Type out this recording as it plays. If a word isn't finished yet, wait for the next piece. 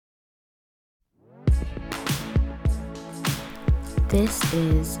This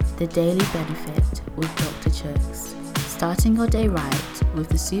is the Daily Benefit with Dr. Chooks, starting your day right with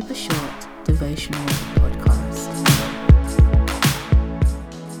the super short devotional podcast.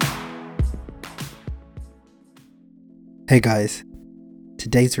 Hey guys,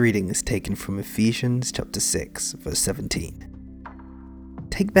 today's reading is taken from Ephesians chapter 6 verse 17.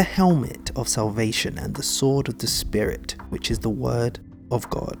 Take the helmet of salvation and the sword of the Spirit, which is the word of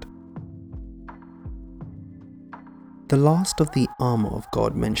God. The last of the armour of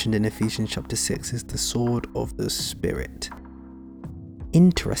God mentioned in Ephesians chapter 6 is the sword of the Spirit.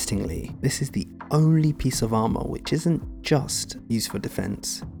 Interestingly, this is the only piece of armour which isn't just used for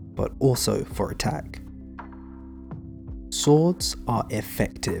defence, but also for attack. Swords are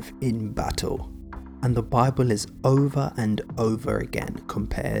effective in battle, and the Bible is over and over again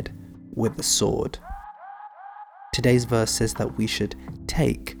compared with a sword. Today's verse says that we should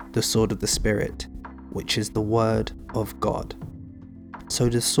take the sword of the Spirit, which is the word of God. So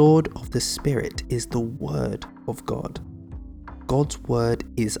the sword of the Spirit is the word of God. God's word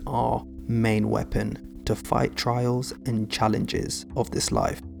is our main weapon to fight trials and challenges of this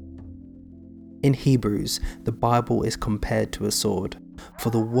life. In Hebrews, the Bible is compared to a sword, for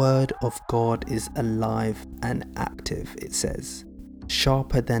the word of God is alive and active, it says.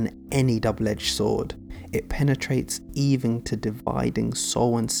 Sharper than any double-edged sword, it penetrates even to dividing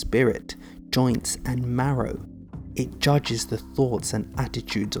soul and spirit, joints and marrow. It judges the thoughts and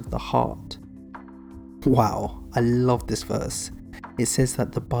attitudes of the heart. Wow, I love this verse. It says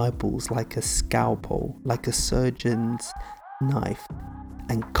that the Bible's like a scalpel, like a surgeon's knife,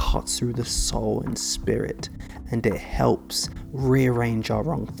 and cuts through the soul and spirit, and it helps rearrange our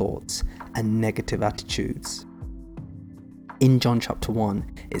wrong thoughts and negative attitudes. In John chapter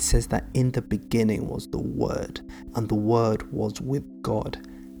 1, it says that in the beginning was the Word, and the Word was with God,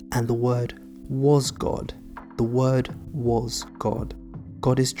 and the Word was God. The Word was God.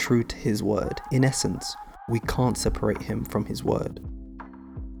 God is true to His Word. In essence, we can't separate Him from His Word.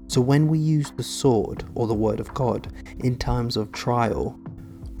 So when we use the sword or the Word of God in times of trial,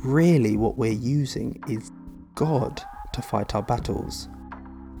 really what we're using is God to fight our battles.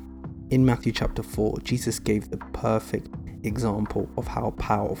 In Matthew chapter 4, Jesus gave the perfect example of how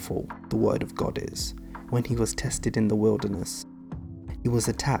powerful the Word of God is when He was tested in the wilderness. He was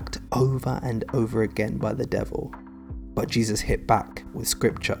attacked over and over again by the devil, but Jesus hit back with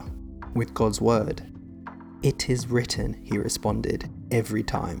scripture, with God's word. It is written, he responded every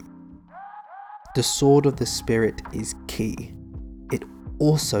time. The sword of the Spirit is key. It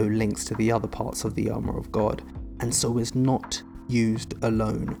also links to the other parts of the armour of God, and so is not used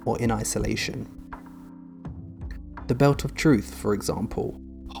alone or in isolation. The belt of truth, for example,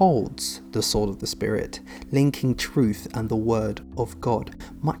 holds the sword of the Spirit, linking truth and the word of God,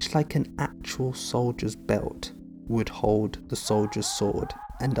 much like an actual soldier's belt would hold the soldier's sword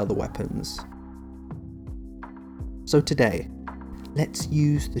and other weapons. So today, let's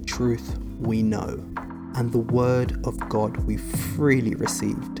use the truth we know and the word of God we freely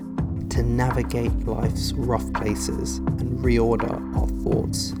received to navigate life's rough places and reorder our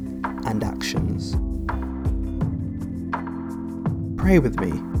thoughts and actions. Pray with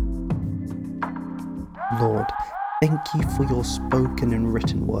me. Lord, thank you for your spoken and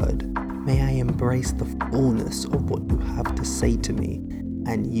written word. May I embrace the fullness of what you have to say to me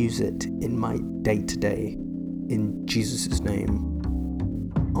and use it in my day-to-day. In Jesus' name.